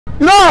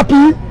You not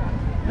happy?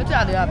 What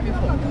are they happy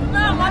for?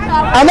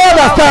 I don't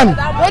understand.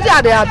 What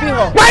are they happy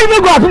for? Why you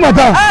don't go happy,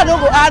 madam?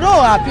 I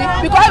don't happy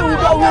because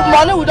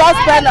money we don't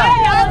spend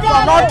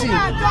for nothing.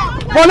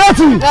 For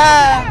nothing?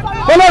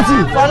 For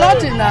nothing? For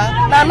nothing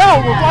now.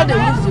 Now we call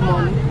they use the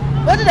money.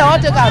 What did they want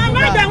to take out? We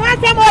use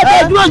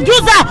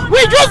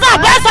our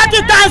buy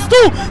something times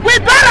 2. We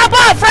buy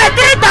about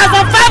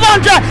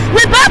 3,500.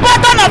 We buy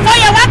bottle of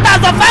fire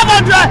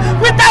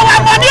 1,500. With our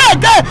money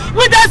again,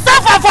 we dey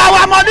suffer for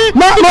our money.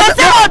 Why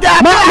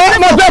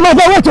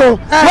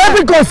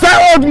we concern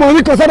old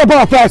money, concern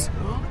about affairs?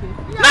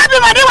 Not the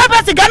money we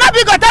person cannot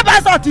be got to buy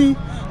something.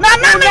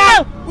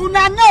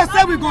 Una know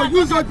say we go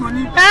use old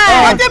money.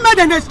 I think make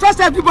them stress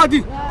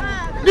everybody.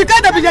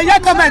 Because they be the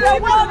young comment.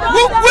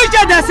 Which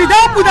they sit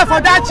down put them for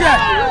that chair.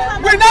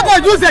 We not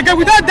go use again.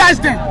 We don't dash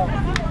them.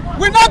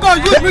 We not go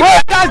use. We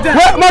don't dash them.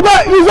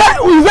 Mother, is that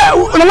we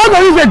not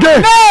go use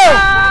again? No.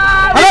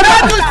 We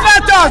don't do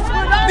status.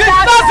 The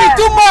stuff is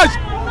too much.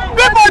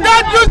 People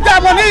don't use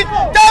their money.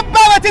 They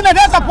buy what they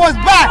supposed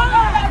to buy.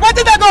 What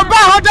did they go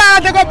buy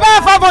 100? They go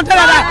buy 500.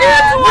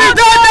 We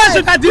don't dash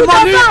at the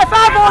money.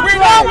 We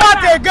don't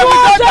want again. We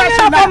don't dash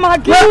at the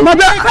money.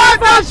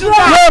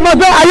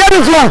 Mother, I hear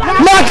this one.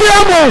 Maki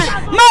almost.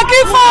 Maki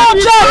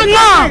 400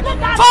 now.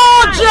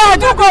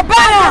 400. You go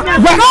buy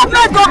it.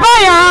 Government go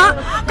buy it.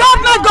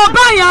 Government go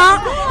buy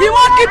it. He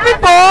won't keep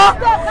people.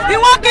 He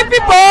won't keep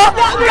people.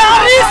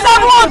 Carry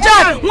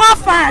 700.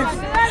 1.5.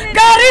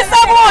 Carry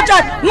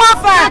 700.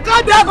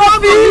 1.5. They go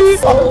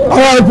fees. All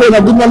right,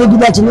 good morning,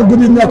 good afternoon,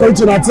 good evening. According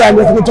to that time,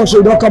 we have to talk show.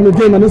 You don't come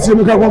again, and this is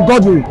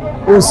Godwin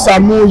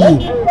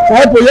Osamoyi. I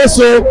hope yes,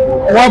 so.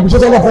 I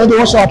appreciate all of you. They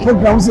watch our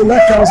program. We say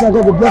like,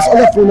 God will bless all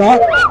of you now.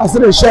 I say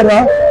the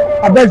share.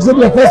 I beg you to be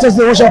the first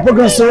to watch our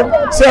program. So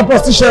say a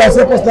post to share.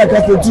 Say a post like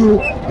I do.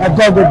 And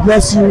God will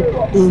bless you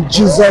in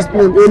Jesus'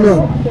 name.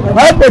 Amen.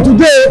 I hope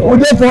today we're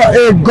there for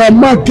a God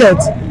market.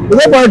 We're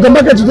there for a God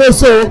market today.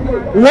 So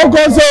we won't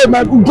go say,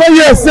 go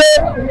here say,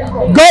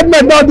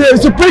 government now the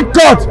Supreme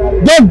Court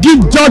don't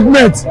give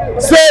judgment.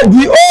 Say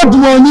the old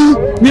money,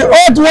 the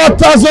old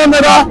 1,000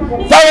 naira,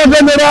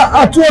 500 naira,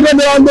 and 200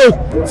 naira note.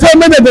 Say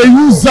maybe they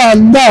use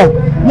them now.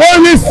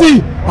 When we see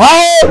how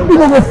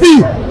people will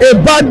feel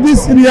about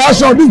this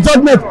reaction, this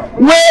judgment,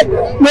 where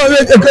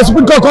a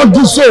Supreme Court can't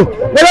do so,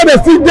 whether they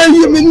feel they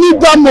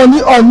need that money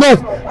or not.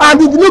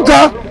 And if you look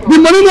at the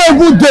money not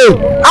even there,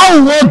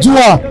 how we want to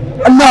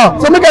now.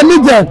 So make a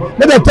meet them,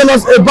 let them tell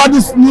us about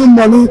this new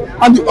money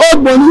and the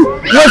old money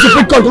where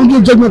Supreme Court will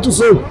give judgment to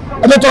so.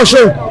 I don't talk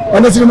show.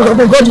 And that's the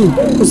Godwin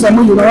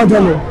Osamoyi. I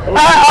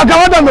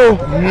can't know.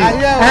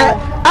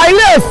 I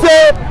hear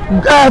say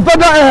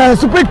federal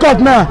Supreme Court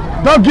now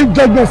don't give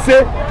judgment.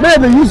 Say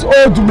maybe they use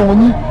old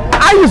money.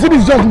 How you see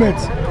this judgment?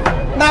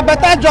 Now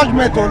better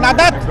judgment. Now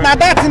that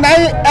thing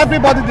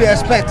everybody they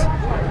expect.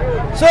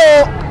 So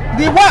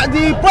the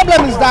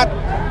problem is that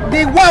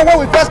the one when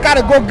we first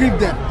carry go give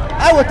them,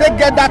 I will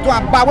get that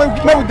one. But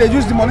when they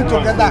use the money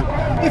together,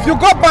 if you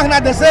go back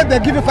now, they say they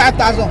give you 5,000.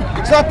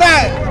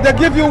 Sometimes they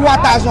give you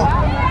 1,000.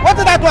 What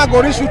is that one go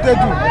reach you to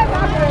do?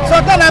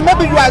 Sometimes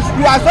maybe you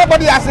are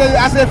somebody as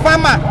a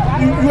farmer.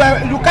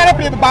 You carry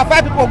people, about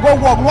 5 people go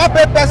work. You want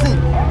pay person,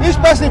 each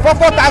person for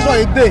 4,000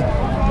 a day.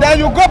 Then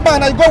you go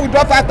back and you go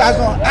withdraw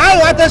 5,000. I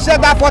want to share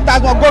that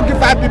 4,000, go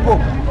give 5 people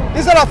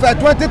instead of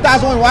 20,000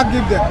 you want to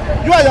give them.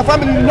 You and your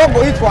family you not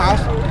go eat for house.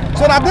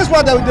 So now this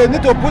one they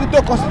need to put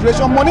into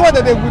consideration. Money when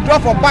they withdraw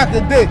for bank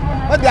a day,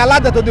 when they allow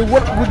them to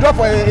withdraw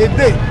for a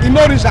day, it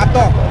no reach at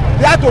all.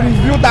 They have to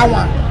review that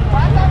one.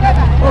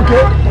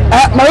 Okay.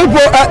 My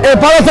info, a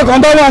parasite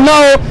on that one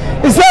now.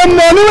 He said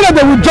money when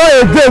they withdraw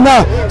a day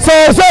now. So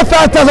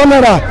 5,000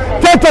 naira,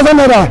 10,000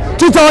 naira,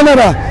 2,000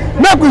 naira.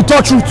 Make we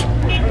talk truth.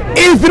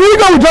 If you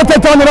go withdraw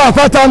 10,000 naira,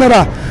 5,000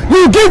 naira,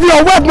 you give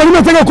your wife money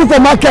to take a cook for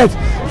market.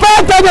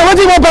 5,000, what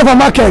do you want for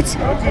market?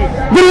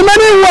 The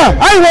remaining one,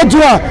 I want to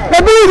one.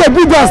 Maybe the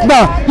bidders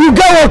now, you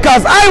get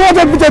workers. I want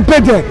them to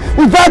pay them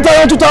with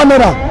 5,000, 2,000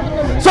 naira.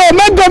 So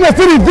make government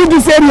still review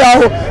this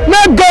area.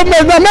 Make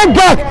government now, make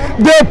back.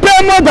 They pay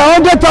more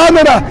than 100,000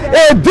 naira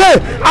a day,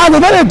 and they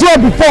don't do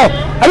it before.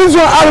 And this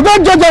one, I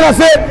don't judge them and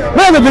say,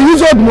 maybe they use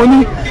old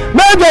money.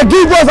 Maybe they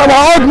give us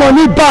our old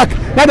money back.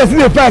 Now they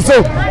see the price. So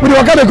we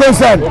will get the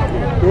concern.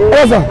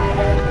 Yes, sir.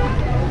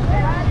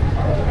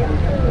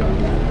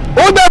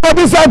 Who there for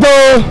this side?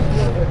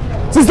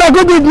 Sister,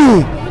 good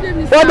evening.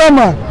 Well done,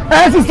 man.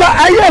 Sister,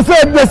 I hear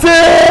say they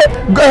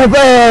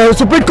say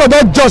Supreme Court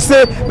don't just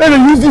say maybe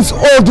use this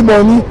old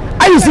money.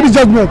 How you see the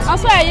judgment?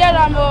 Also, I hear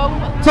them.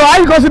 So how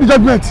you can see the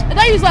judgment? They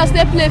don't use us.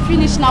 They play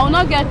finish now. We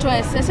not get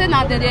choice. They say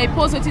now they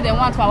impose what they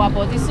want for our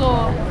body.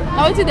 So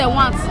now what they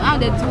want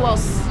and they do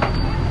us.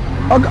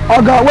 Okay,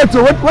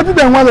 wait. What did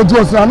they want to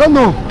do us? I don't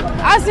know.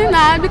 As in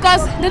now,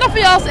 because they don't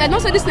feel us. Don't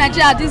say this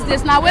Nigeria these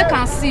days. Now we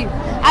can see.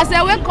 As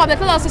they wake up, they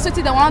tell us what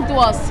they want to do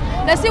us.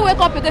 They still wake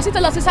up, they still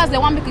tell us as they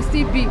want make it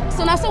still be.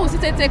 So now so we still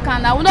take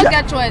can now. We not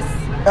get choice.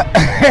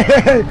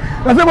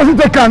 That's what we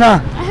take can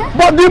now.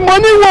 But the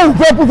money won't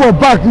put for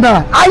back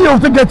now. How you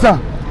have to get her?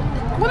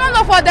 We don't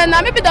know for them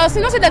now. Maybe they'll see.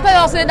 No, say they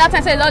tell us that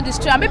time say they don't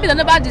destroy. Maybe they'll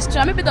never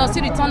destroy. Maybe they'll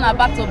still return her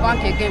back to bank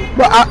again.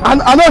 But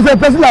I know a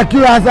person like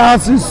you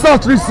as you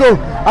soft so.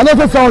 I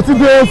know some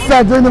today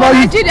said they never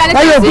use.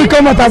 Nigeria, they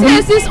come out and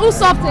this who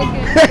soft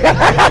again.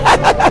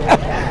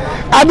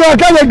 I know I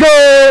can't go.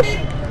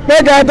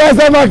 Make I tell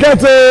some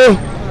market.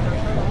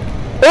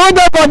 Hold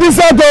up for this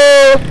side.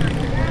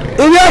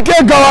 If you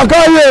can't go, I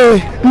call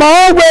you.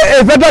 My own way,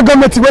 a federal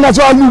government when I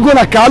saw you go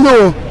na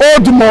Kalo,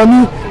 old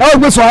money. I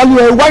will go so I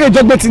why you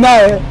judgment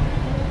now.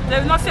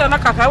 There's not say on a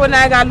kaka when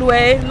I got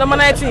away. No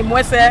man I team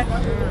was there.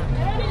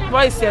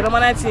 Boy say no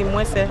man I team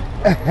was there.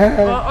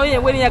 Oh yeah,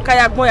 when you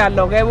kayak boy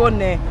along, I won't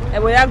ne.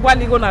 And we are going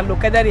to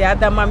look at the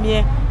other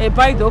mammy. A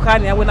bite do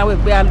can when I will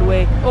be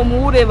away. Oh,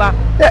 whatever.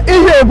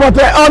 Yeah, but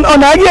on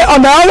our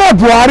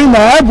Buhari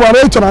now,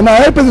 Buhari to now,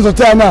 help us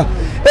to now.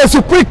 A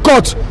Supreme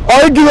Court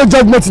or give a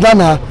judgment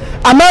now.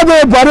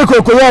 Another Buhari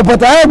Kokoyo,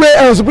 but I have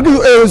a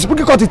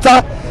Supreme Court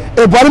a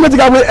Buhari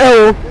medical way.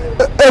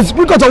 A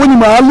Supreme Court winning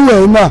my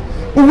now.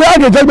 We are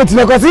the judgment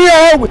because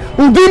here we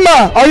do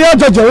ma or your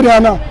judge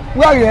now.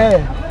 We are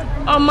here.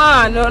 Oh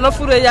man, no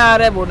food ya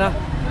rebona.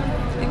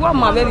 You want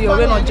my very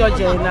own on judge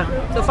na.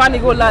 So funny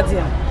go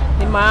ladia.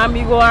 The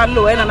Miami go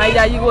allo and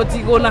I you go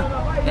tigona.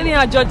 Any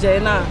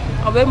judge na.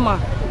 Obema.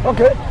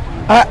 Okay.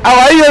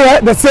 Our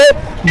here they say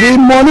the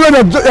money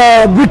when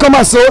they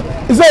become so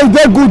is that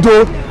they good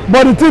though,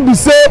 but the thing be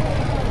say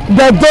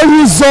they don't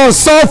use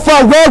so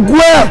far work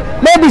well,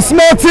 maybe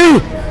smarty.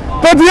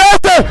 But the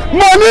other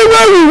money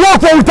when we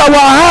work for with our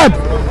heart.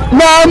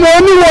 Now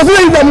money was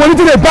really the money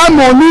to the buy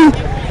money.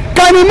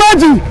 Can you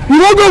imagine?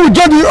 You don't go with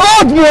just the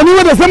old money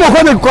when the same of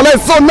they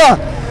collect so now.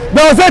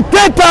 They will say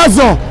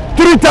 10,000,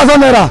 3,000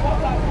 naira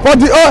for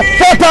the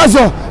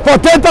 4,000 for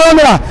 10,000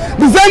 naira.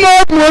 The same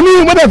old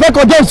money when they take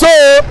them so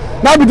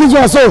now be this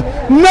one so.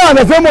 Now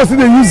the same must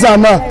they use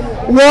them now.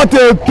 What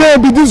a pay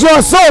be this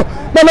one so.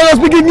 But I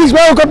speak English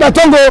when I come to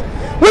Tongo.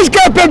 Which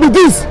can pay be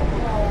this?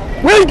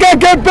 Which can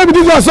pay be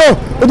this one so?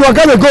 It will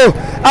kind of go.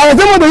 And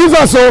the same they use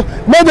us so.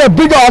 Now they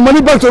bring our money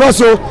back to us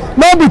so.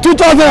 Now be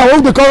 2,000 and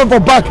hold the cover for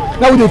back.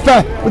 Now we dey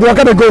fair. We dey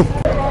kind of go.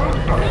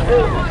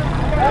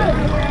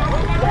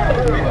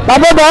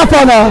 Baba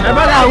Bafana.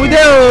 We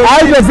dey. I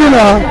dey be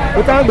now.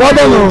 What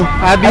don't know?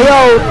 I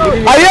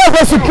hear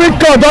the Supreme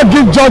Court don't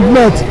give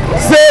judgment.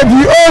 Say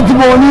the old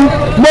money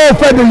no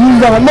fair the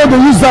user, no the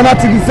user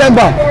until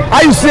December.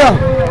 Are you sure?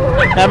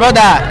 My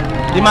brother,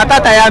 the matter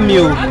tire me.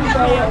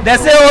 They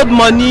say old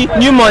money,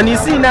 new money.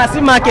 See now, see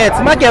market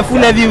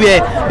full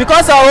everywhere.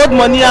 Because of old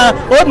money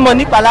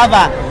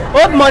palava.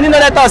 Old money no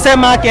let us sell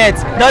market.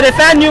 They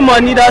find new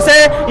money. They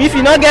say if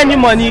you not get new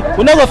money,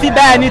 we no go fit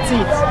buy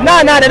anything.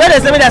 Now they don't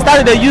say they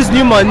start to use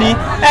new money.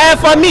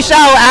 For me,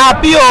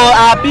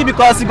 I happy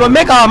because it go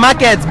make our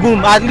market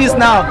boom. At least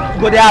now,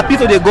 go they happy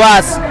to the go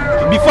as.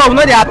 Before we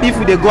know they happy if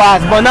they go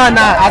as, but now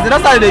as they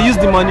don't start to use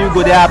the money, we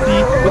go they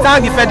happy. We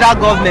thank the federal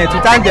government. We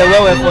thank them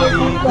well for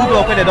the good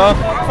work they done,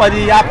 for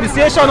the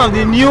appreciation of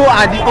the new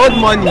and the old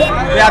money.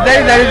 We are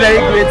very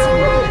grateful.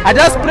 I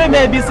just pray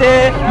maybe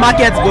say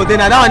markets go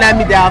there and now I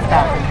meet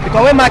thereafter.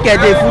 Because when market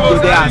day food go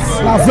there.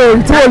 That's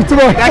it. Thank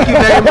you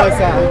very much,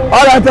 sir.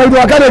 All right, thank you.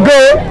 I gotta go.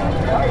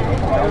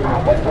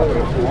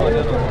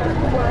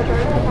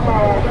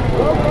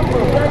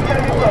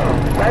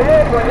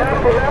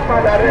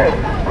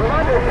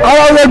 All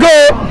right, we go.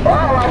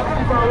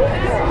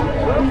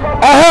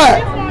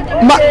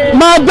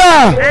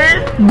 Madam.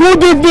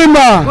 Good evening,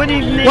 ma. Good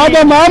evening.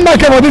 Madam, I'm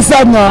back for this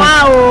side now.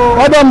 Wow.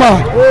 Madam,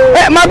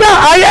 madam,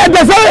 I hear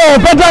the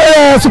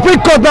federal Supreme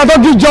Court now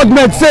don't give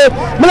judgment. Say,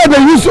 maybe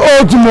they use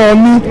old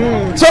money.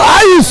 So,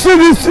 how you see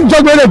this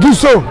judgment they do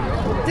so?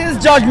 This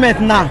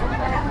judgment now,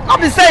 I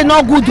be saying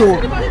not good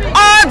though.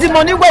 All the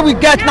money where we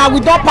get now, we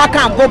don't pack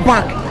and go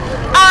back.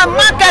 Our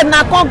market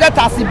now can't get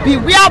as it be.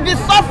 We have been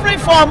suffering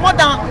for more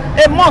than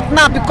a month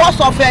now because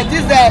of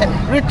this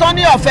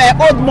returning of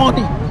old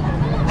money.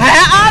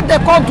 How they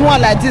can't do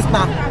one like this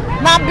now?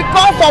 Now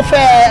because of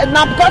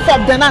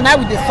the now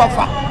we dey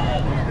suffer.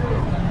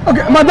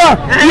 Okay, madam,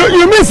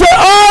 you mean say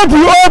all the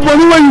old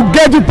money when you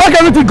get, you pack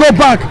everything go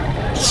back?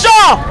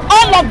 Sure,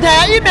 all of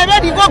them. You may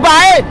ready go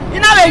buy.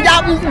 You know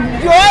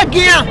your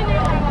gear.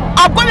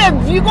 I'm gonna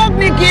you go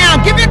big gear.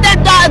 Give it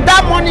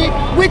that money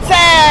with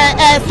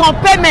some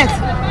payments.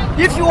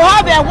 If you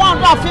have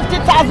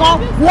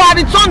 150,000, we are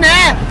return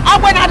I'm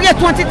gonna get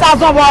 20,000.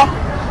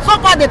 So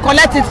far they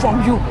collect it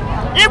from you.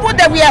 Even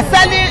though we are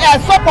selling a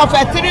soap of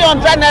 300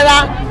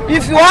 naira,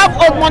 if you have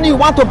old money you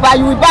want to buy,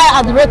 you will buy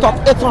at the rate of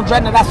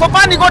 800 naira. So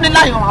far, you go to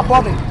lie on our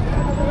body.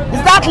 Is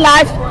that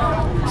life?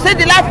 See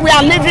the life we are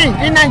living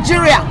in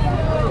Nigeria.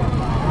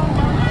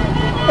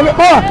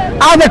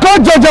 And the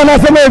court judge and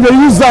assembly they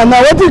use that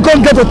now. What do you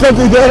come get to tell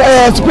the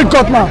Supreme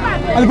Court now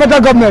and the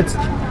federal government?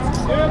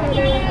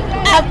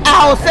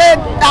 I'll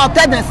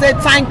tell them say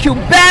thank you,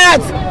 but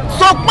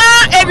so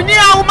far, even if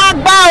you make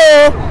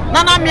bao,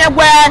 nana me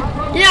where.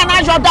 The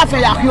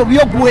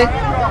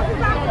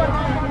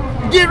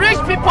rich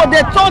people,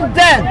 they told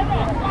them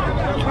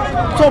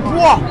to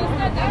poor.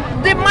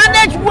 The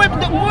managed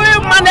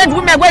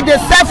women where they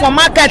sell for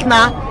market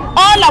now,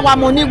 all our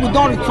money we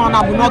don't return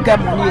and we not get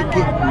money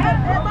again.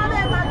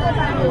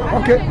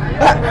 Okay.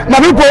 My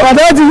people, I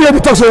don't hear the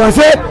talk so I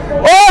say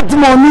old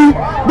money.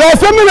 There's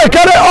something they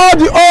carry all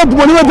the old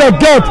money when they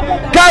get,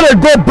 carry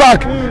go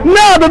back.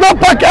 Now they don't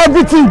pack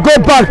everything, go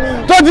back.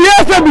 So the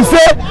SAB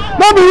say,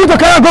 not be you to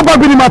carry go back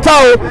with the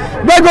matter.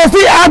 They go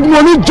see add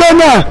money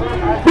journal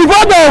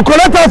before they will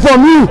collect it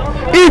from you.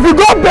 If you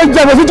go back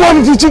there, they will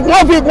teach you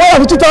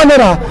 150,000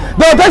 naira.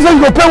 They will tell you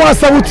you go pay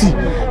 170.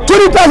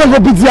 20,000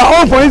 will be their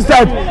own for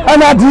inside, and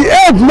at the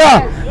end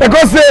now they go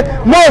say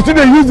most still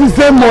dey use the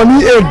same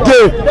money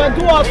again.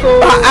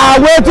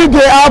 Wetin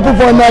dey happen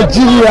for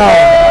Nigeria?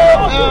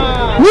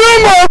 New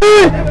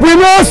money we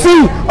no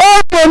see,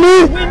 old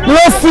money we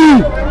no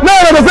see.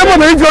 Now the same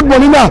money use old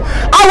money now.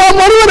 Our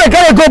money wey dey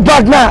carry go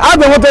back now, how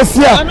dem want to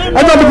see am?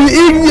 I don't be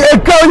a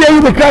crowd here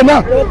in the crowd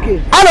now.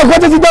 I don't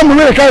want to see that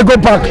money wey dey carry go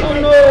back.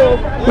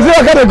 You see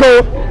where carry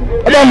go?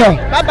 I don't know.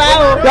 Bye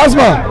bye. Yes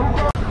ma.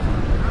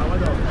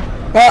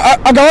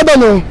 I don't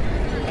know.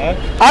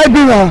 I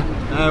be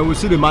now. We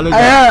see the manager.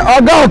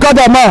 Oga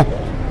Okada man.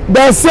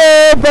 They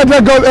say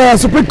federal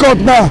Supreme Court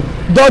now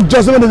don't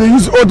judgment they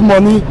use old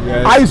money.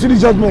 Yeah. How you see the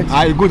judgment?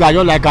 Good. I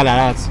don't like her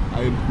like that.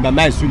 My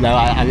mind is sweet.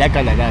 I like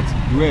her like that.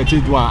 The way I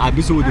change one, I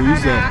be so they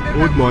use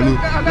old money.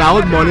 Now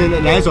old money,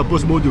 they ain't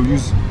supposed to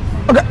use.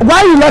 Okay,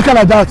 why you like her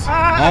like that?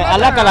 I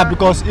like her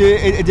because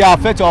they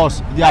affect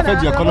us. They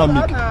affect the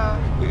economic.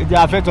 They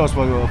affect us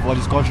for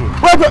this country.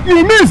 But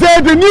you mean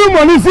say the new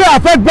money still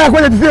affect back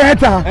when they say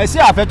enter? It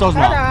still affect us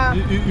now.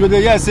 You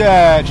dey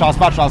say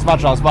transfer.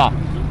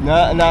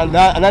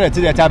 Now they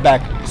take their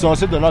back. So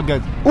they not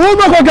get. Who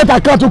not gonna get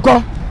account to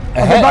call?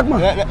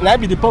 That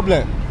be the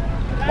problem.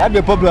 That be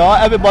the problem.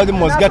 Everybody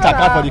must get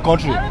account for the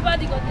country.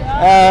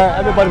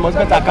 Everybody must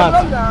get account.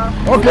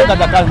 Okay.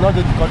 Get account, not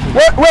the country.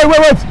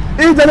 Wait.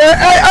 If they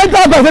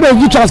enter back, they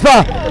do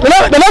transfer. They're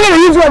not gonna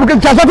use what we can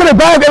transfer to the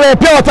bank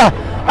pure water.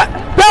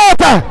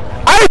 Water.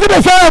 How you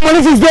gonna say money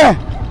is there?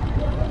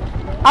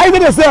 How you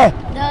gonna say?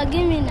 They'll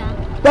give me now.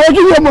 They'll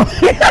give you money.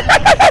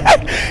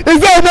 Is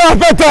there no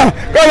better?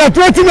 Because you're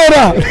 20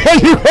 naira. Then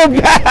you go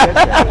back.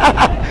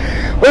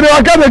 When you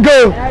gonna go?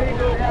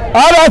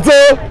 All right, so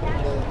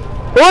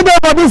who knows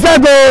for this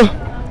side though?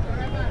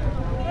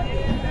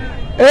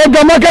 Hey,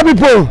 Gamaka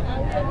people.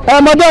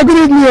 Madam, good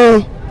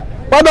evening.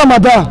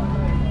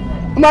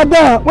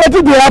 Madam, what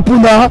did they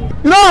happen now?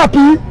 You not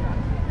happy?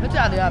 What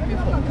are they happy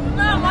for?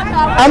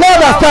 I don't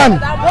understand.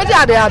 What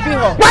are they happy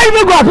for? Why you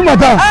no go happy,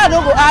 madam?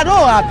 I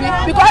don't happy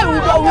because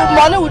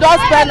money we don't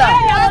spend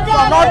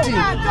for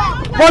nothing.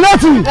 For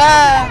nothing?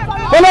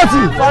 For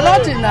nothing? For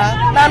nothing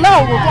now.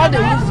 Now we call they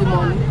use the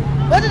money.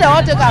 What did they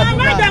want to take out?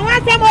 We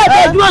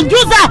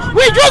use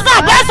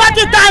our buy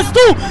something times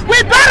 2. We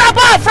buy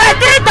about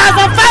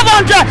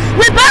 3,500.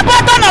 We buy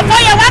bottle of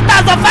oil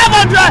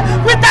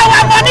 1,500. With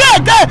our money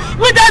again,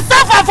 we dey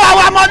suffer for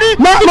our money.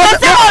 Madam,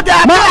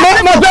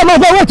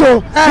 wait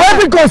oh. When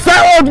we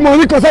concern old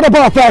money, concern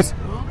about affairs.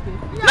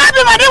 Not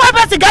the money we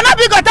person cannot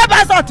be got to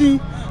buy something.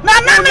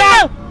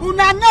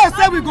 Una know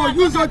say we go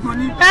use old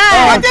money.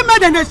 Wetin make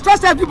dem dey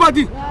stress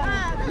everybody?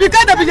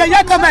 Because they be the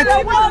young comment.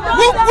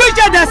 Which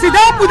they sit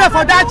down put them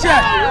for that chair.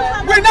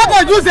 We not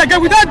go use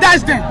again. We don't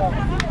dash them.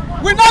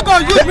 We not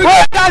go use. We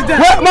don't dash them.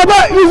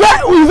 Madam, is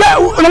that we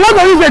not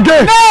gonna use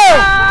again? No.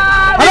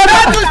 They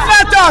don't use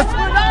status.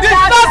 The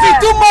stuff is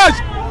too much.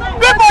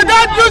 People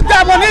don't use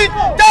their money.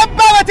 They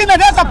buy what they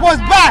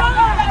supposed to buy.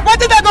 What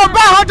did they go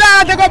buy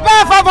 100? They go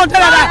buy 500.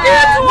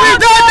 We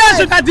don't dash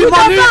you at the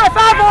money.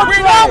 We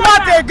don't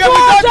want again. We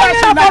don't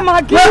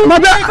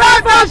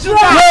dash you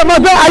now.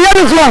 Madam, I hear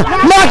this one.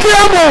 Maki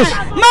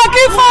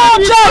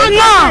 400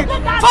 now.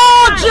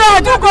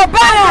 400. You go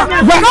buy ya.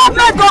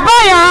 Government go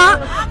buy ya.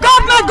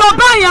 Government go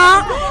buy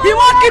ya. He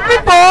won't keep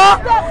people.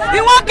 He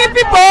won't keep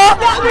people.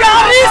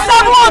 Gary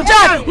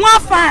 700.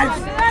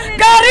 1.5.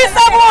 Gary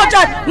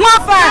 700.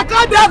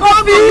 1.5. They go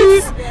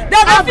fees. They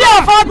go fee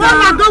of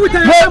 4,000.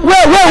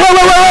 Wait.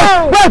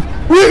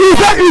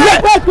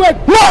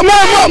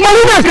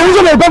 Money can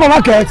use the government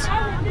market.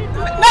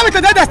 Now we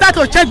today they start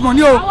to change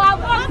money.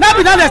 Now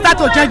we they start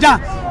to change.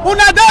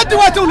 Una don't do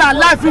what una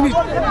life finish.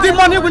 The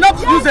money we not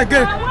use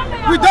again.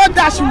 We don't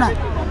dash you now.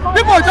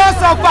 People don't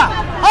suffer.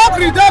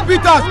 Hungry don't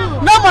beat us.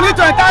 No money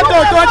to enter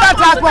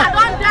transport.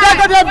 They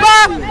go to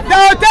buy. They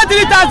will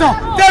take 3,000.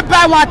 They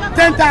buy what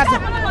 10,000.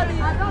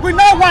 We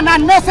know one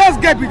and nonsense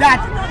get with that.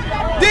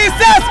 The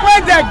sales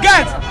when they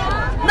get,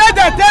 may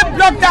they take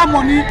block that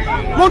money.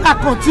 Mona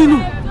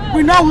continue.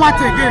 We not want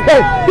again.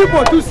 Hey,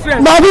 people too stressed.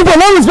 My people,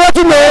 no respect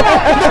to me.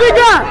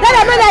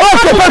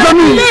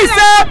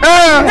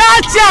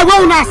 That chair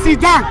where una sit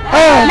down.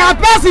 Now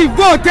person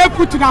vote they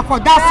put una for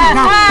that sit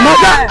down.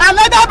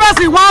 Another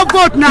person want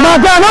vote now.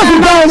 Madam, I don't sit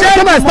down.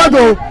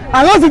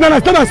 I don't sit down.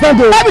 I stand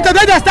though. Maybe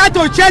today they start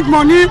to change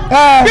money.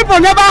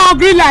 People never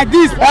hungry like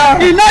this.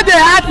 You know they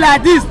act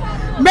like this.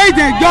 May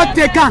they just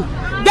take on.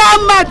 They That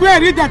mad wey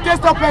read the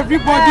taste of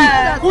everybody.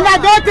 Una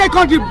don't take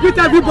on the beat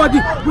everybody.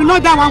 We know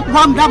that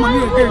one that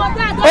money again.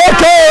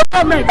 Okay.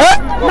 Government. They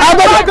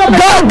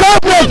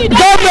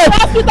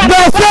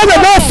say they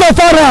don't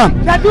suffer.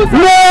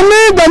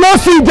 Money, they don't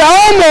see their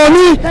own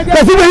money.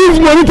 They say they use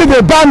money to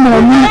the bad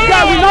money.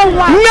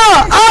 No,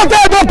 after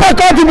they don't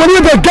pack out the money,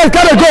 they get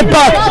kind of go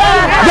back.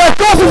 The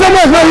cost is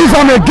not use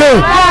them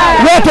again.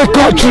 What a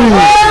country!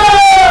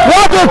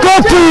 What a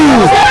country!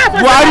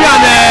 Buhari and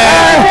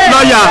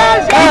lawyer,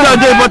 which are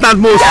the important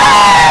most?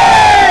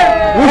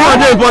 Which are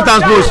the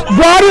important most?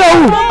 Buhari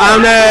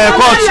and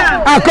court.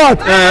 Court.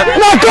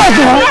 No court.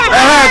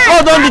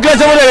 Court don't declare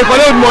somebody they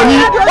collect money.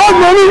 Old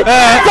money.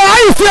 So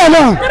how you see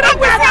now?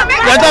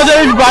 They don't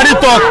say if Buhari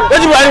talk,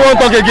 let Buhari won't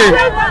talk again.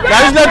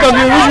 There is not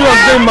talking. Which one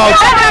say mouth?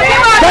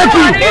 Thank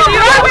you.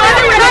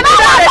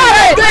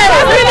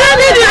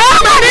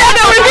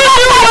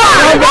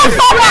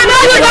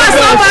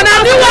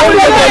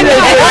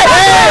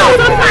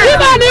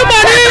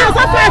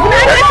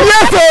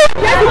 Yes, sir.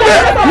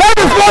 That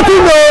is what you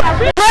know.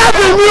 Have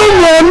the new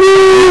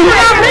money.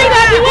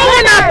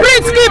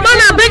 Print scheme,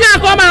 bring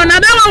and come on.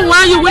 Another one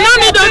want you. We don't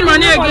need those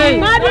money again.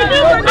 We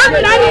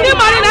don't need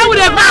money. Now we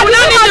don't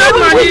need those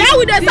money. Now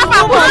we don't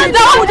suffer.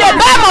 Now we don't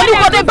buy money,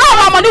 but they buy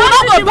our money. We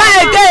don't go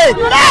buy again.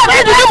 We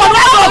do the money.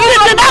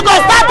 We don't go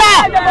start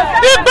that.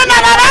 We've been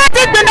on a lot.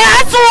 We've been on a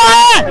lot.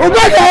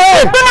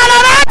 We've been on a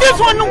lot. This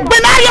one,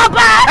 been on your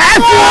back.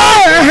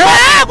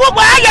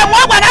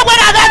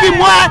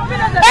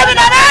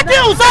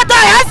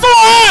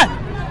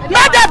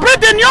 Now they bring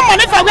the new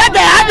money for where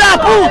they have their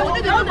food.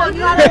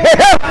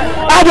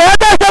 I don't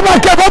understand my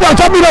care for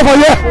something over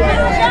here.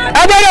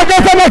 I don't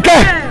understand my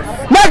care.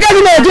 My care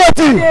is not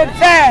guilty.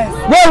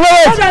 Wait.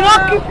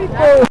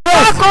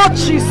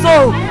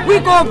 We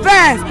go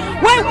first.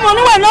 When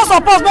money we're not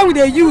supposed when we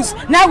they use,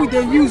 now we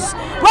they use.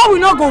 Why we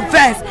not go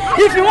first?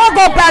 If you want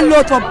go buy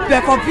load for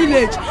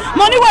village,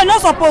 money we're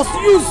not supposed to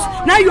use,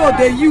 now you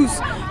they use.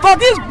 For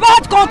this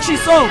bad country,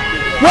 so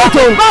bad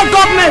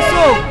government,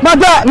 so.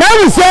 Madam, now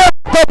we say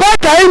to buy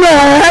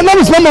Naira, not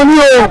be small money.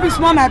 Not be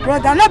small, my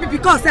brother. Not be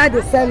because I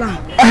the seller.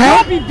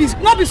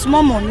 Not be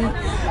small money.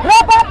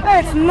 Rubber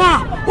pens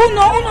now. Who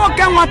no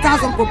get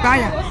 1,000 go buy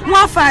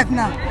 1,500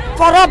 now.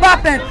 For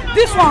rubber pen,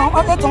 this one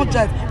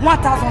 800,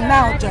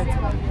 1,900.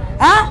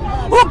 Huh?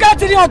 Who get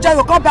 300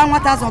 will come buy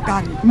 1,000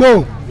 carry?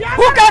 No.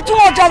 Who get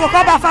 200 will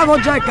come buy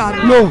 500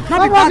 carry? No.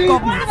 Not be bad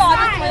government.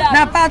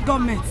 Now bad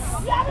government.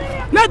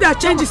 Make them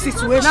change the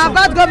situation. Now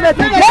bad government.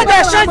 Make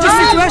them change the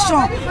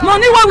situation.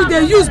 Money what we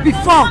they use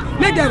before,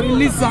 make them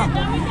release them.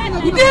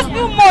 This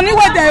new money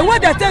where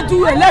they take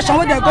do election,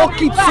 where they go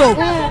keep so.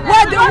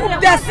 Where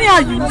they see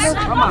and use,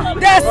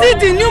 they see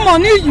the new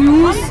money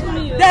use.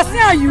 They see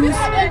and use.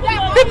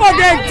 People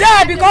they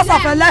die because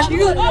of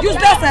election.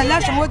 Useless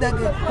election where they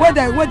do.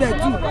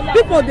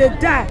 People they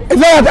die.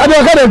 It's not. I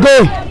don't gotta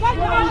go.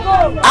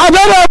 I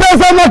don't know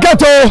if I'm not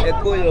going.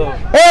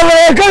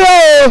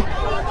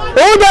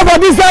 Who there for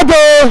this side?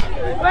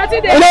 What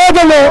did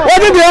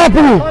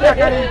happen?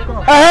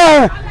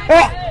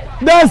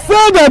 They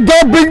say they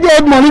don't bring the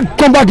old money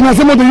come back now.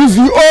 Someone they use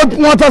the old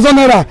 1,000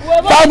 naira,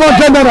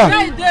 500 naira.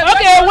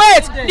 Okay,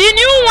 wait. The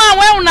new one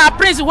where on a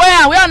prince,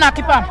 where on a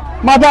keep him?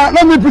 Madam,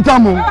 let me put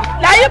them on.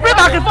 Now you bring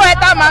back before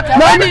enter market.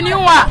 Where the new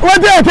one?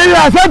 What did I tell you?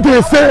 I said they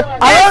say.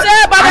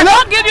 But I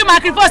don't give you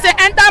market for say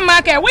enter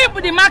market. We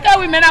put the market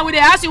women and we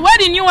they ask you where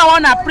the new one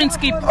on a print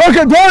keep.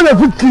 Okay, they want to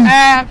put keep.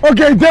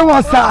 Okay, they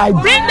one side.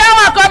 Bring that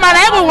one come and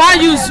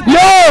everyone use.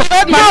 No.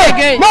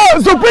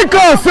 So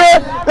because say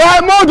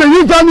more they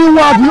use that new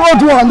one, the old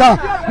one now.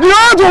 The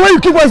old one where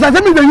you keep was I tell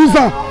me they use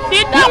that.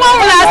 The new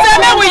one will say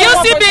me we use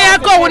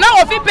CBN code. We now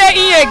we pay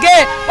in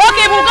again.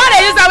 Okay, we go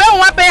they use that when we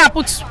want pay and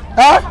put.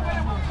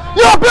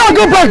 You are paying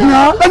go back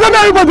now. Let's not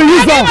everybody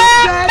use that.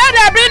 Let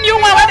them bring new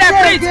one when they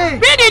print.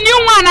 Bring the new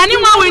one and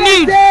new one we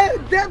need.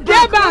 They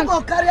bank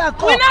will carry a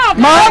call.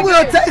 How will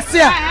you test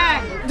here?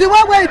 The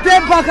one where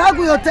they bank, how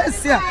will you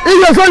test here?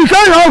 If so you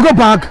carry your go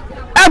back.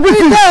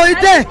 Everything.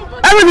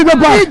 Everything go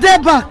back. They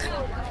back.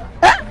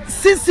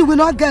 Since you will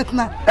not get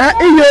now.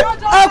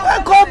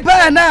 I come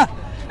buy now.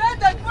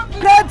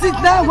 Credit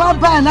now, one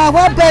buy now,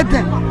 one bed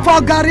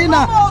for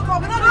Garina.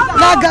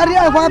 Now Gary,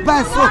 I want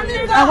buy so.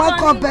 I want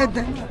come bed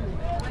them.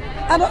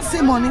 I don't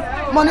see money.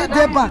 Money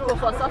they back.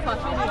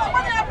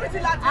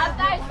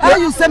 How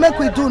you say make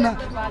we do now?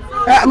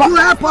 You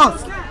help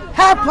us.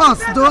 Help us.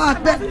 Do I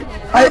beg?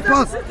 Help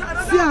us.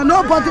 See,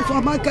 nobody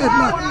for market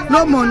now.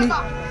 No money.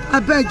 I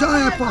beg. Don't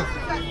help us.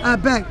 I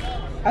beg.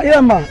 I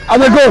am man. I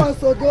will go.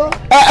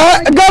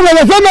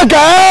 Governor, if I make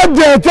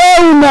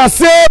tell una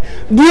say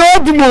the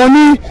old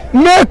money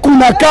make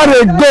una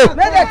carry go. But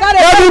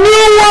the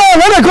new one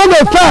when they come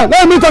to farm,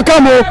 let me to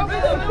come.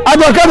 I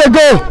don't carry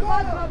go.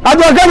 I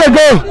don't carry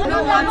go.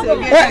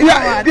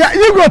 Yeah,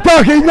 you go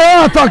talking. You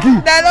are talking.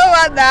 They don't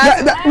want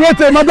that. Wait,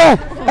 madam.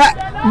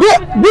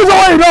 This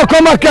one you don't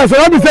come back here, so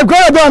let me say, go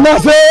ahead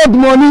and say old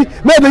money,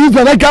 make the use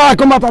of that car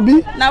come out of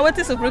me. Now, what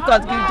is Supreme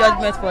Court give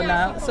judgment for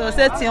now? So,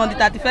 say on the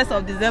 31st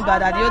of December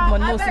that the old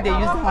money no see they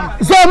use them.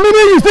 So,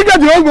 meaning you still get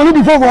the old money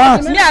before for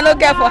us? Me, I don't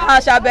get for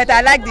hash, but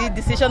I like the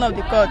decision of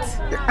the court.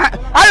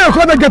 How you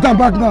gonna get them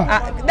back now?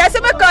 There's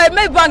a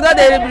make bank that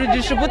they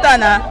distributor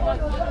now.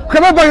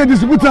 Can I buy a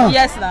distributor?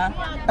 Yes, now.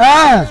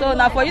 So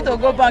now for you to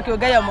go bank, you'll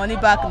get your money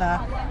back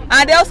now.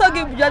 And they also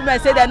give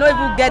judgment, say they don't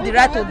even get the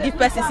right to give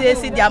person say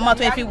see the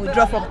amount if you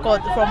withdraw from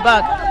court from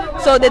bank.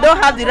 So they don't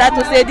have the right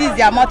to say this is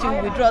the amount you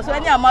withdraw. So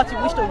any amount you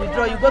wish to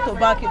withdraw, you go to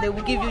bank, they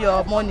will give you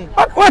your money.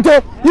 What?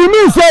 You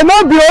mean say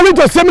not be only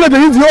to say that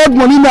they use the old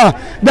money now?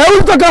 They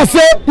will talk and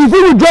say if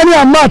you withdraw any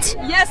amount.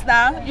 Yes,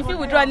 now. If you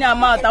withdraw any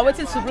amount, and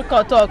waiting Supreme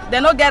Court talk, they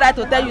don't get right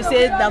to tell you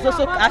say there's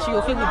also cash you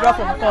will withdraw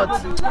from court.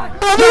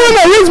 I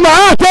don't use my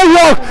heart to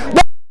work.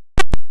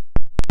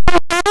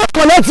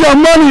 Collect your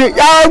money.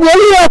 I will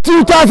only have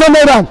 2,000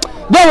 naira.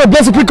 That will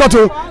basically cut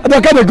you. And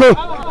they can't go.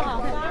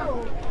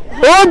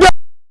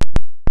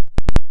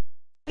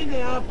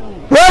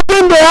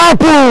 Wetin dey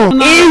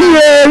happen?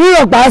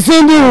 Iye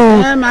passing you.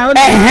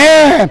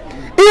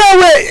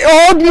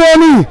 Old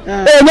money.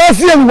 No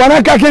see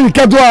everyone can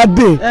get to a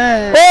day.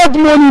 Old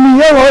money ni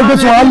e wo go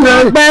so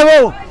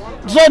alwe.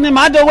 So ni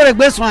ma do wore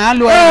gbe sun an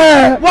lo e.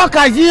 What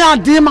can you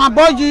and dim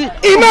aboji?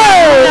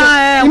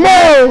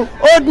 Imo.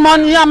 Old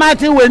money am I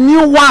think we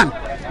new one.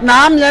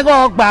 Na am ye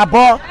go gba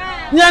bo.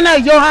 Ni na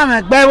yo ha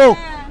me gbe wo.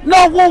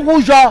 No wo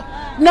yo.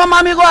 No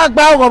mami go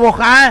agba ogo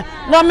kan.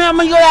 No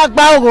mami go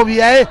agba ogo bi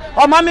e.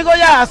 O mami go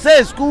ya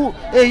say school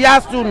e ya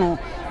sunu.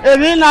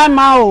 Ebi na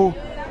ma o.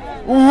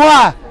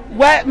 Unwa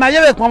we ma ye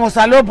be pon mo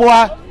salobo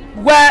wa.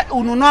 We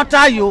unu no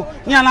tayo.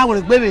 Ni ala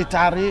wore gbe be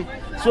tare.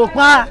 So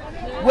pa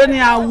when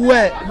you are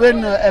aware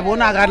when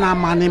ebona ga na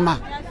manima.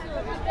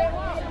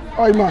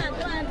 Oh ma.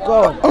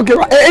 God. Okay, e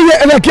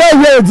ke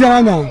ye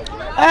dia na.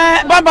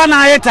 Baba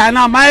na yeta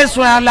na ma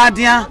eso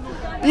ladian.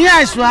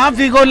 Iya eso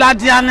afigo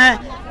ladian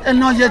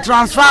no ye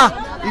transfer.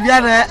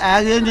 Ibiare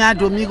are ni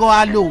adomigo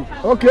alo.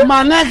 Okay.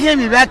 Ma na ke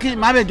mi be ki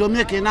ma be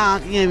domi ke na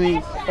ki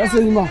mi. That's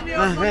it ma.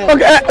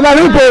 Okay, na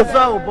people.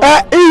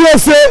 He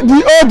say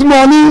the old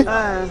money.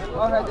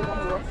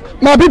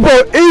 My people,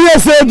 he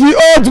say the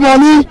old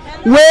money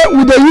where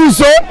would they use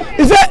so?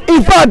 He said,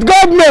 in fact,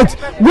 government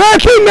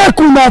working make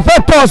una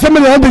affect us,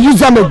 somebody want to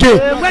use them again.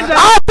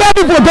 After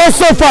people don't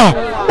suffer,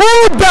 who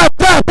that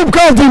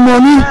because of the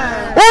money?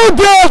 Who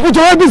the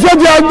hospital when they say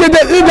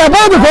they're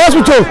about the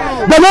hospital,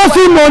 they don't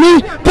see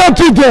money, put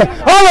it there,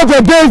 all of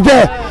the days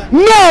there.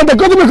 No, the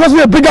government because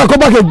of a bigger come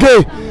back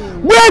again.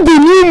 Where the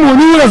new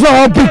money will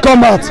not big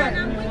come out?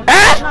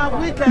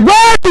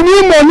 Where the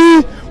new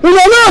money? We are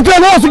not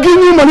trying to give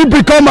you money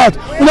to come out.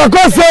 We are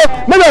going to say,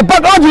 maybe back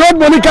all the old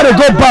money can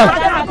go back.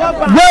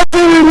 What do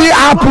really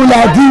happen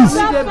like this?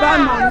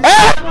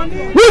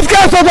 Which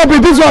kind of setup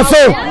is this one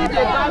so?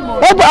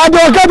 I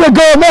don't get to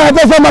go, man, I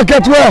don't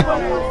market where.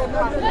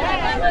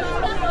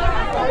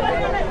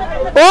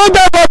 Oh,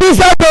 that for this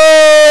side.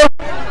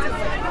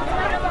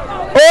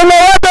 Oh, no,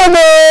 I don't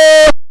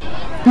know.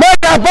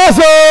 Make a pass.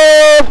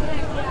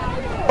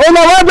 Oh,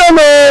 no, I don't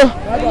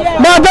know.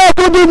 Madam,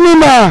 good evening,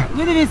 ma.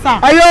 Good evening, sir.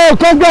 Ayo,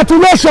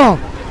 congratulations.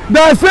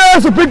 The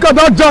first Supreme Court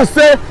don't just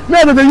say,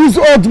 maybe they use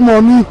old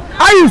money.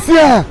 How you see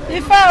her?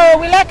 If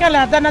we like her,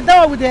 then I don't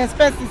know with the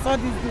expenses all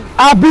these days.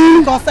 Abi?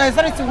 Because I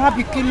started to have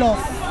to kill us.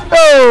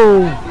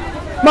 Oh,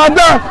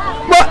 madam,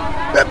 but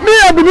me,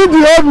 I believe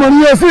the old money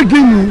you still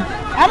give me.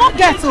 I don't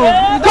get so.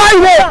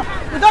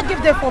 We don't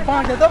give them for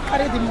bank, they don't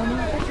carry the money.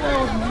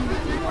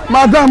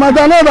 Madam, I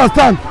don't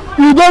understand.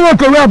 You don't want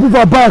to wear people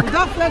for back. We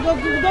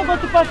don't go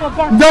to pay for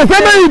bank. The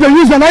same way you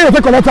use and now you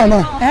take a letter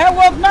now.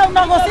 Well,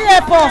 now go see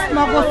airports,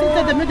 now go see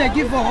the money they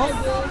give us.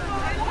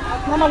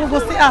 Now we go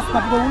see us,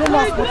 now we don't know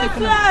us what they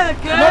do.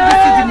 No go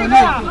see the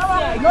money.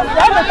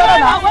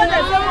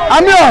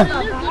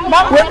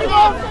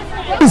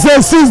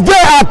 Since they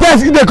are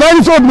test, they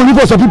collect old money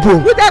for some people.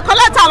 We dey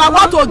collect am, I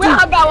want to do.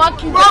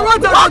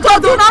 What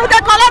to do now? We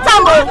dey collect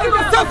am.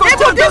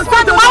 Even this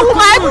one, the one who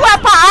ma everywhere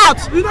per out.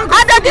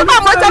 And they give am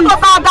money to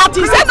buy that.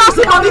 He say no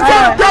see money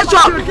dey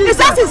shop. He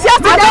say since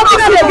yesterday no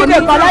see money.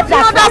 You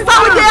understand?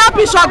 We dey help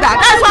each other.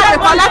 That's why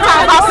we collect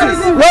our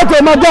houses. Wait a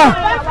madam.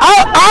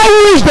 I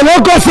wish the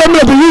local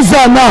assembly to use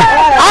that now.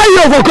 How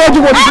you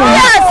overcome what you do?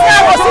 Yes,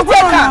 I was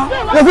taker.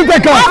 Was it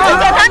taker?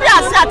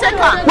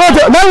 Wait,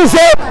 let me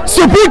say,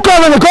 Supreme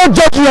Court and the court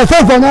judge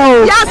yourself for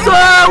now. Yes,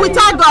 we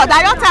thank God.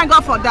 I don't thank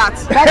God for that.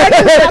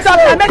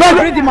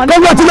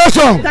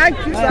 Congratulations. Thank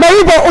you, sir. Now,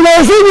 when I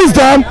see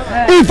wisdom,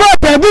 in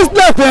fact, this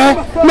left,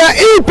 now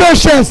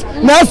impatience,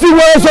 now see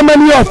where so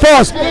many of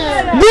us.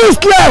 This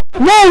left,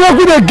 no one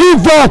could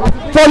give up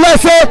for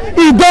let's say,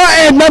 it don't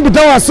end, not be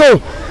done so.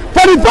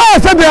 For the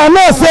fact that they are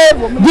not say,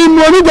 the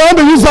money they want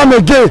to use them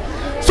again.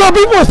 So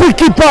people still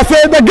keep us say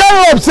the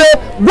guy up say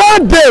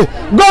one day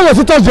God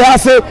will touch the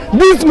house say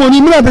this money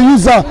me not the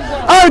user.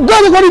 And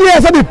God is going to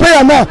say the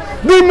prayer now.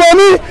 The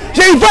money,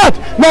 she in fact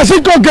now she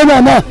go get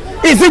now.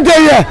 Is it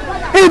there?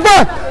 In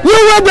fact, you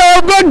went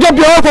there, go drop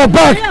your offer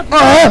back.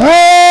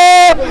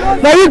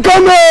 Now you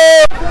come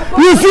here.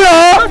 You see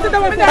her?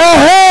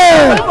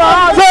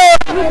 So,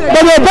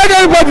 but they beg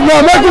everybody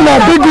now, making a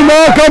big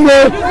come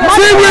here.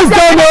 See who's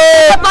come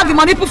here. Not the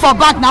money put for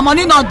back, now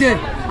money not there.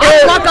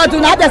 What can do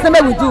now? That's the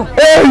way we do.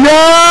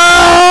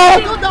 Yeah.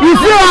 You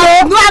see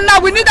her? No,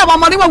 we need our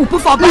money when we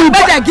put for back.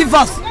 Make them give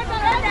us.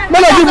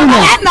 Make them give you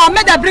now. Now,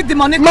 make them bring the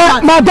money.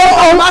 Madam,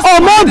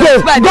 on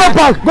Monday, go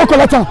back, go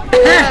collect her.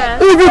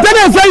 If you tell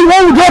them say you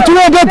want to get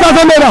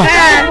 200,000 naira,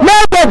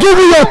 now they give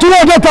you your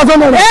 200,000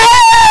 naira.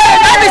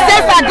 Let me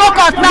say if I go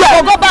court now,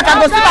 I go back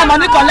and go see my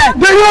money collect.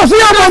 Then you see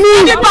your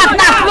money. Money back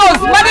now close.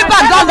 Money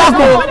back don't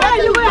go.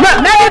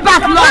 Money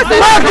back lost.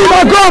 Money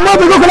go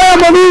collect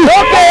your money.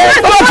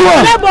 Okay.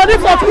 Money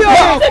for pure.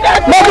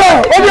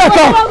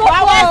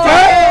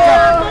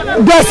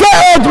 They say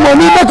old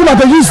money, make una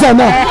dey use am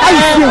now. How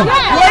you feel?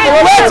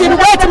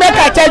 Wait, make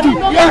I tell you.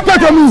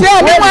 Talk to me. See,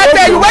 I want to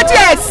tell you what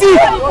I see.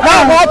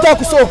 Now I want to talk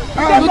so.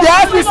 You dey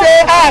ask me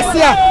say,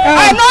 see am.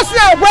 I no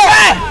see am well.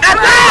 I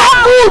no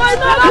happy.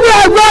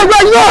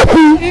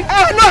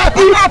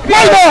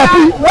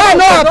 Why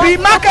no happy?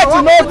 Market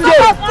no dey.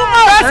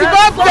 Person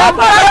go jump.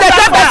 The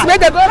person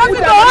make them go put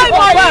their money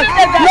for bank.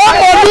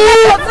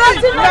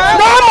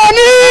 No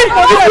money.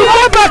 If you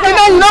go back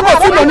now, you no go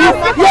see money.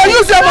 You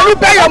use your money,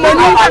 pay your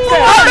money.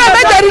 After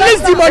when they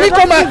release the money,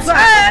 come out.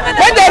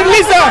 When they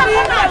release her,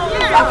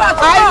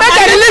 when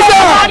they release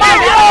her,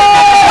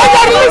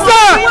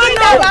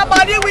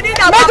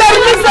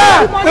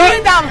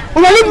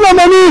 we need no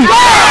money.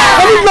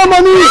 We need no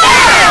money.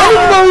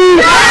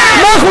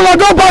 Make una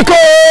go back.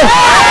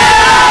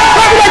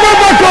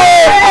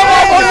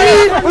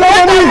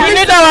 We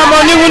need our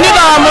money. We need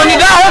our money.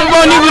 That whole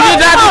money, we need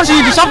that to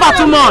cheap. Suffer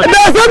too much. If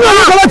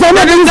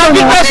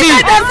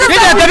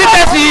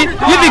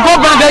you go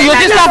back there, you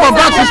just start for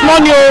banks this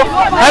morning.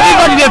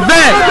 Everybody they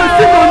vex.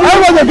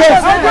 Everybody they vex.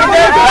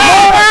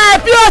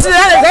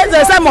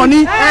 They say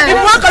money. If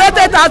you want to collect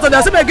 10,000,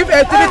 they say give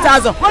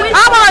 3,000.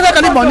 How much they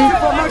collect money?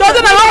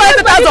 Doesn't matter how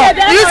 10,000.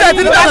 You say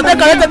 3,000, they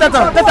collect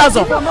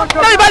 10,000.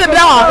 Now you buy the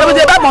brown, they will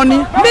buy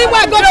money.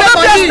 Meanwhile, go to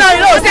money.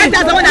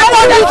 No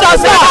one do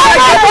transfer.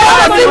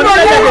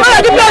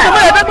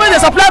 They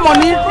supply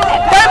money.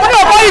 They buy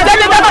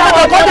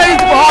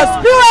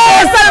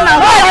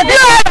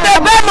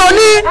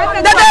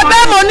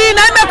money.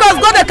 Now make us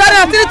go to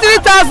carry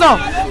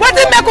 3,000. What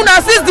did make us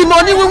assist the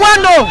money? We want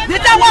to know.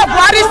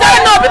 Buhari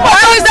say no. People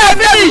say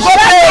finish. Go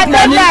pay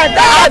money. I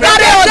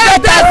carry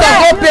 100,000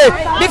 go pay.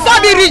 Before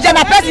the region,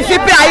 a person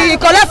fit pay. He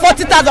collect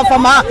 40,000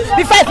 from her.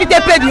 Before he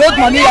fit pay the old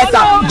money, yes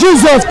sir.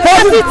 Jesus,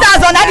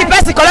 40,000. Now the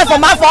person collect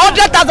from her for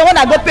 100,000 when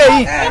I go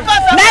pay.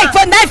 Now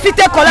fit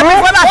collect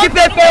when I fit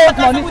pay old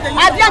money.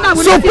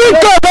 So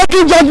people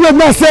making judgment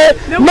now say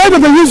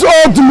maybe they use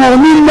old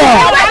money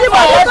now.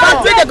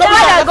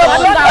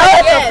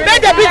 Make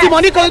them bring the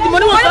money because the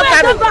money will not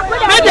carry.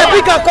 Make them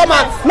bring and come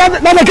out. Now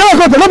they cannot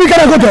go there. Let me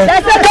cannot go there.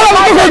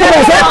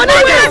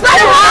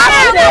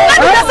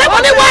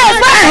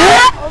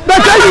 They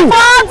tell you.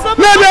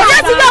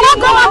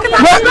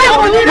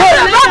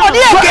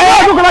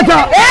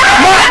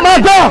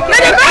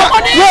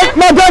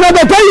 Madam,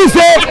 they tell you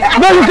say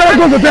no, you cannot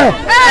go there.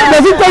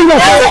 Does it tell you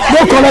that no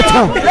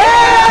collector?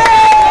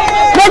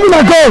 Let me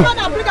go.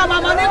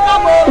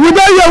 We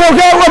don't hear.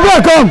 We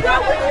come.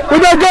 We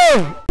don't go.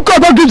 God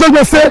don't give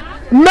judgment say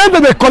men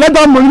they collect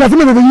that money. That's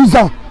when they use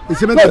them.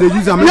 It's meant that they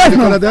use them. Yes,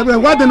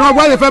 why they know?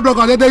 Why they fair block?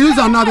 They use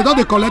them now. They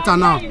don't collect her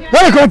now.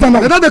 Why they collect her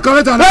now? They don't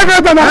collect her now. They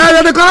collect her now.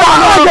 They collect her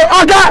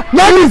now. Okay.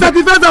 It's the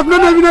defense of no.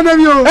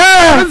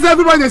 This is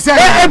everybody they say.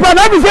 But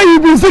let me say you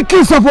been sick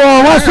kids of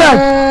one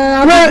side.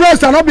 I mean,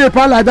 blessed. I'll not be a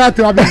part like that.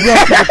 I'll be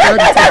blessed.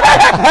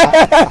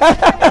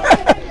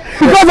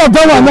 Because of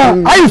that one now,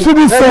 how you see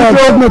this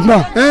government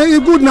now?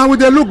 It's good now. With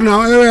the look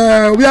now,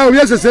 we are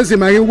SSC.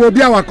 We'll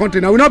be our country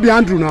now. We'll not be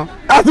Andrew now.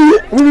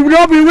 We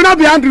will not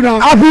be Andrew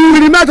now. We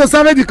remain to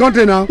serve the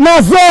country now.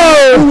 No, so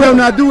we will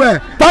not do it.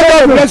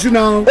 Thank you. Bless you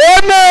now.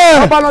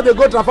 Amen. Papa not they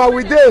go travel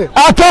with day.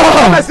 At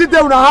all. I sit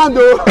there with a hand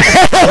though.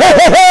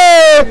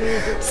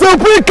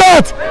 Supreme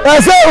Court. I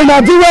say we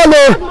not do well.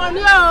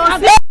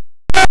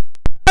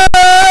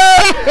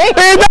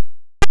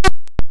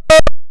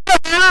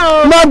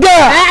 Madam,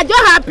 I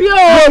just happy.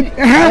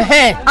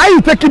 How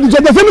you taking the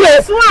job? Does that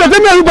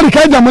mean everybody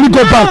carry their money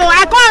go back? No,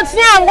 I can't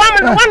see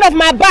one of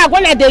my bag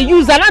when they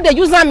use. I know they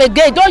use them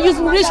again. Don't use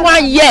reach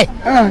one year.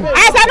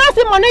 As I don't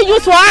see money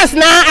used for us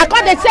now, I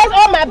can't. They say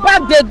all my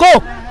bag they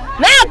go.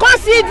 Now I can't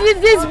see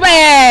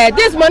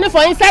this money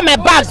for inside my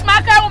bag. This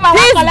bag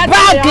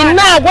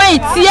now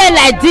when it's here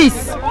like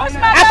this.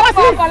 I can't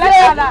see.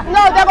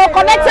 No, they go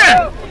collect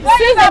her.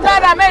 Maybe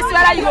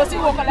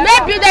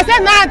they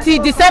say now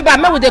until December,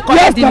 maybe they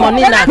collect the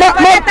money now.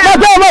 Madam,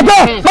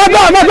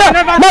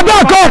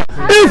 come.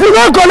 If you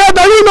don't collect,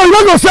 you know you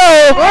don't go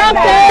say.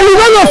 You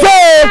don't go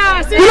say.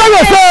 You don't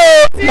go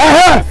say.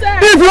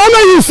 If you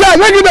want you say,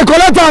 make it the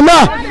collector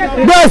now.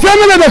 They say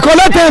me the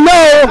collector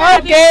now.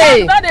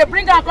 Okay. So they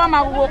bring her come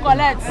and we will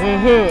collect.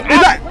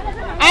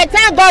 I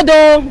thank God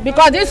though,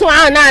 because this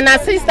one now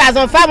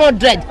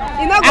 6,500.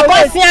 I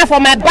can't see her for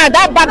my bag.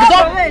 That bag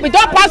we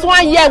don't pass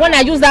 1 year when I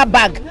use that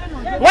bag.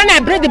 When I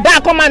bring the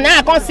bag come out now,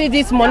 I can't see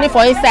this money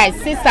for inside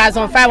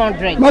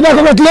 6,500. Madam,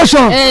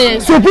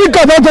 congratulations. Supreme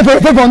Court don't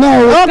take for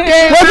now.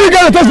 Okay. What do you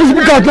get to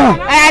Supreme Court now?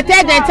 I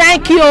tell them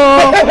thank you.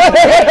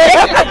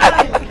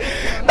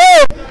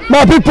 Hey,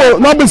 my people,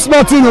 not be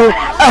smart, you know.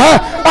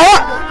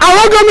 I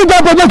want to meet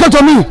that protector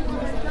to me.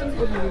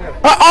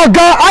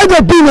 Oga, I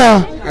the be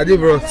now. I did,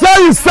 bro.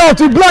 Say yourself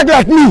to black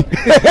like me.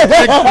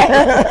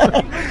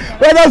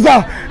 Well,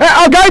 sir.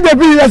 Oga, I the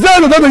be. I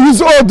say they don't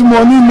use old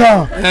money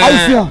now.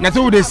 That's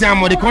what they say.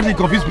 I'm the country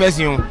confused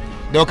person.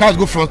 The cars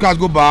go front, cars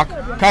go back,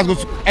 cars go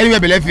anywhere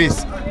but left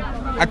face.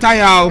 I tell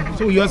you how.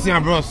 So you're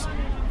seeing, bros.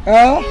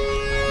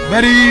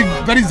 Very,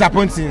 very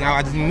disappointing.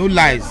 I didn't no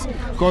lies.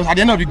 Because at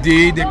the end of the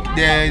day,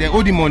 they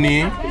owe the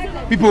money.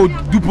 People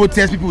do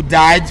protest. People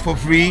died for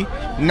free.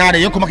 Now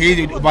they don't come back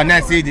again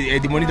overnight. Say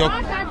the money don't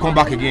come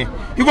back again.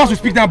 If us to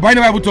speak now, but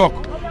never will talk.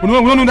 We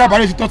don't know that.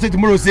 But talk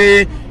tomorrow.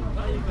 Say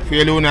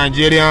fellow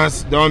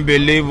Nigerians don't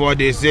believe what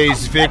they say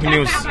is fake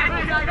news.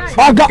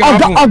 Aga.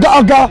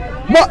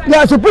 But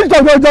the Supreme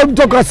Court don't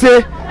talk and say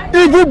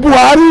even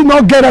Buhari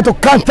not get that to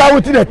counter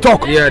what they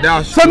talk. Yeah,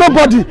 that's so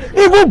nobody.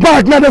 Even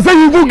back now they say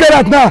you do get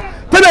that now.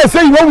 Then they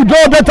say you want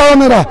withdraw better on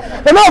Naira.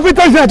 And now if it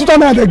takes you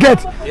 2,000 they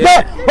get.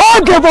 Yeah.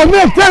 But okay for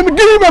next time give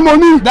me the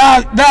money.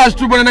 That's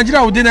true. But in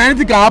Nigeria would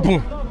anything can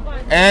happen.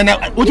 And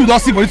what you don't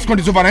see for this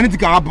country so far, anything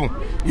can happen.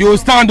 You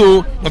stand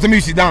though, don't tell me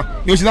you sit down.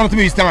 You sit down, don't tell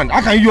me you stand.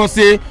 How can you just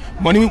say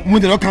money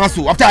when they don't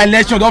cancel after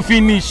election don't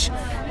finish?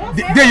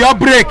 They your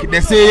break,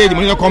 they say the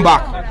money don't come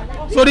back.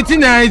 So the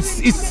thing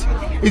is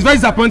very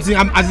disappointing.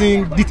 As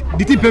in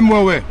the thing pay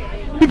more well.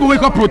 People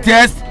wake up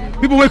protest.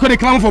 People wake up they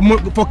clamor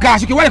for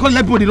cash. Okay, why they call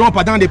let people they run up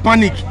and down, they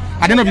panic.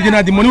 At the end of the day,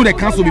 now the money they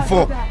cancel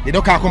before they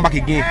don't come back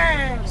again.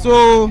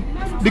 So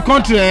the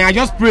country, I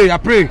just pray. I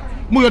pray.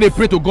 More they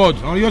pray to God.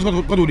 And just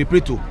God will they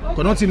pray to.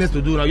 Because nothing else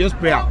to do. Now just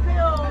pray.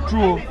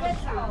 True.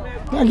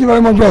 Thank you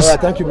very much, boss.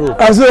 Right, thank you, bro.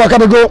 I say I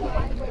gotta go.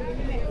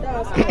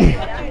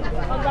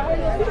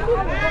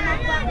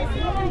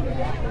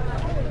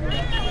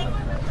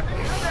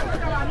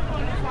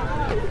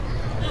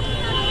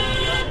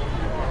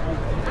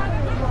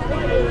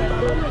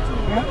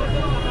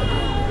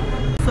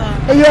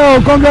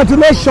 Yo,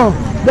 congratulations.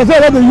 They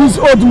say that they use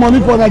old money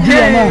for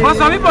Nigeria now. But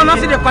some people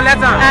not see the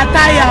collector. I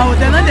tire,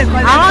 they not the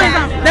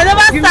collector. They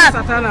never start.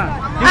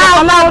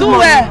 Una do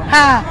well.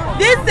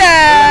 This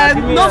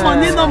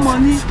no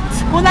money.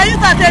 Una use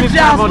that take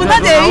jobs.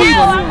 Una dey use.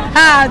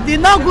 The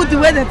not good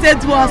the way they take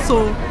to us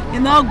so.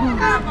 It's not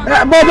good.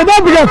 But they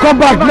don't begin to come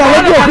back now.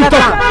 What do you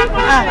talk?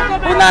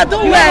 Una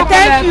do well.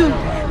 Thank you.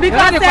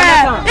 Because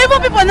even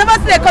people never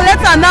see a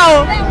collector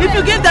now. If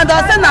you give them, they'll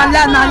say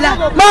nala.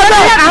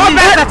 I hope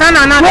that's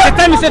Satana now. They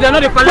tell me say they're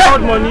not the collect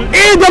old money.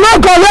 If they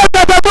don't collect,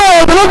 they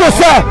don't go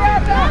sell.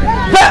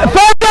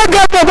 Federal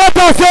government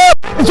better say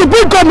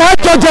Supreme Court my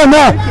Judgement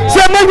now.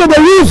 Say make they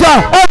use her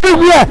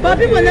everywhere.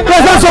 Because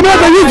that's some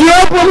they use the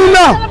old money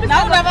now.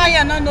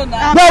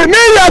 But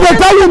me, I will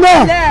tell you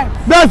now.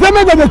 They say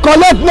make they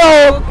collect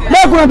now.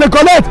 Make when they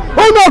collect.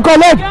 Who no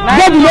collect?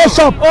 Go to no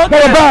shop. They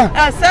will buy.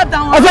 I say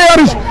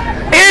Yorish.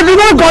 If you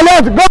don't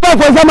collect, go back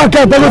for the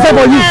market. They will say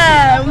for you.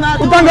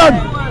 Thank God.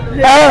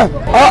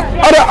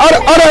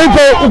 Other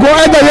people who go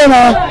enter here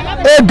now.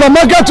 The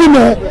market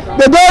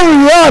they don't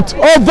react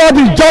over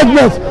the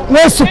judgment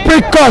when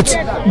Supreme Court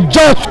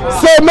judge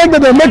say make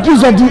them make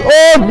use of the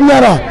old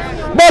Naira.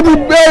 But the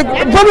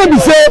problem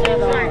is say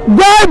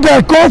why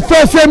they come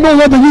first say no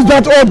they use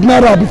that old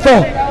Naira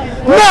before.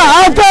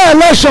 Now after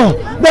election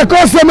they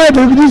come say make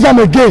they use them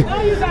again.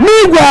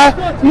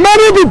 Meanwhile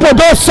many people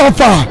don't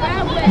suffer.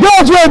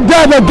 Those who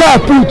die they die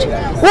put.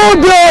 Who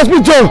dey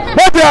hospital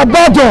when they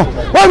abandon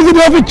when they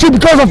don't fit cheap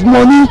because of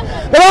money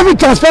they don't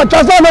fit transfer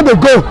no dey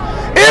go.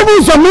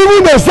 Even some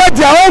they set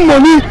their own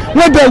money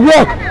when they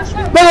work.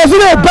 They will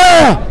still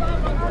buy.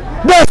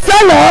 The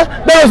seller,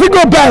 they will still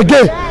go buy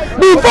again.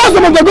 Before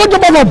some of them go to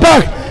the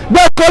bank,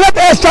 they collect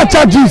extra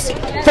charges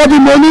for the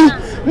money.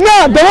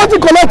 Now they want to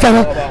collect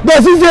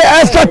they see the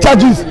extra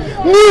charges.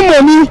 New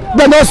money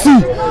they don't see.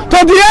 To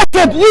the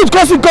extent youth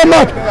come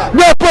out,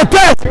 they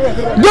protest.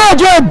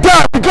 Those who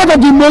die because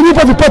of the money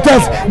for the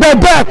protest, they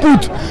buy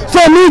put.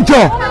 So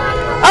major.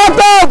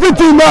 After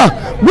everything now,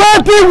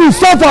 one thing we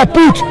suffer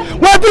put.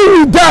 What do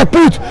we die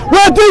put?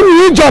 What do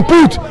we injure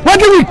put? What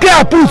do we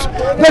care put?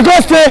 They go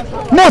say,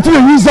 not to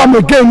use them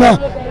again now.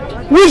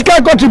 Which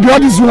can contribute all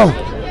this now?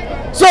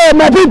 So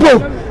my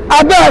people,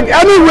 I beg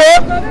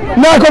anyway,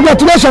 now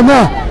congratulations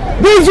now.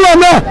 This one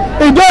now,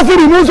 it doesn't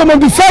remove some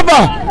of the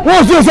server.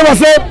 Once the server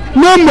say,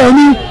 no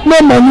money.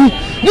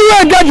 You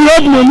ain't get the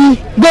old money,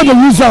 go to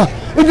use her.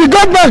 If you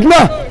go back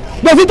now,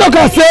 the visitor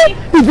can say,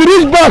 if you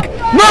reach back,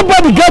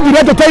 nobody get the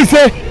right to tell you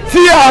say,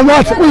 see how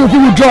much when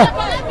you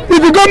withdraw. If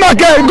you go back,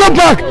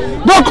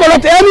 don't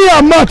collect any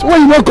amount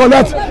when you don't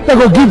collect, they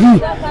go give you.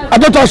 I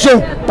don't touch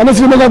you. I don't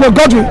see you.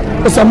 God will.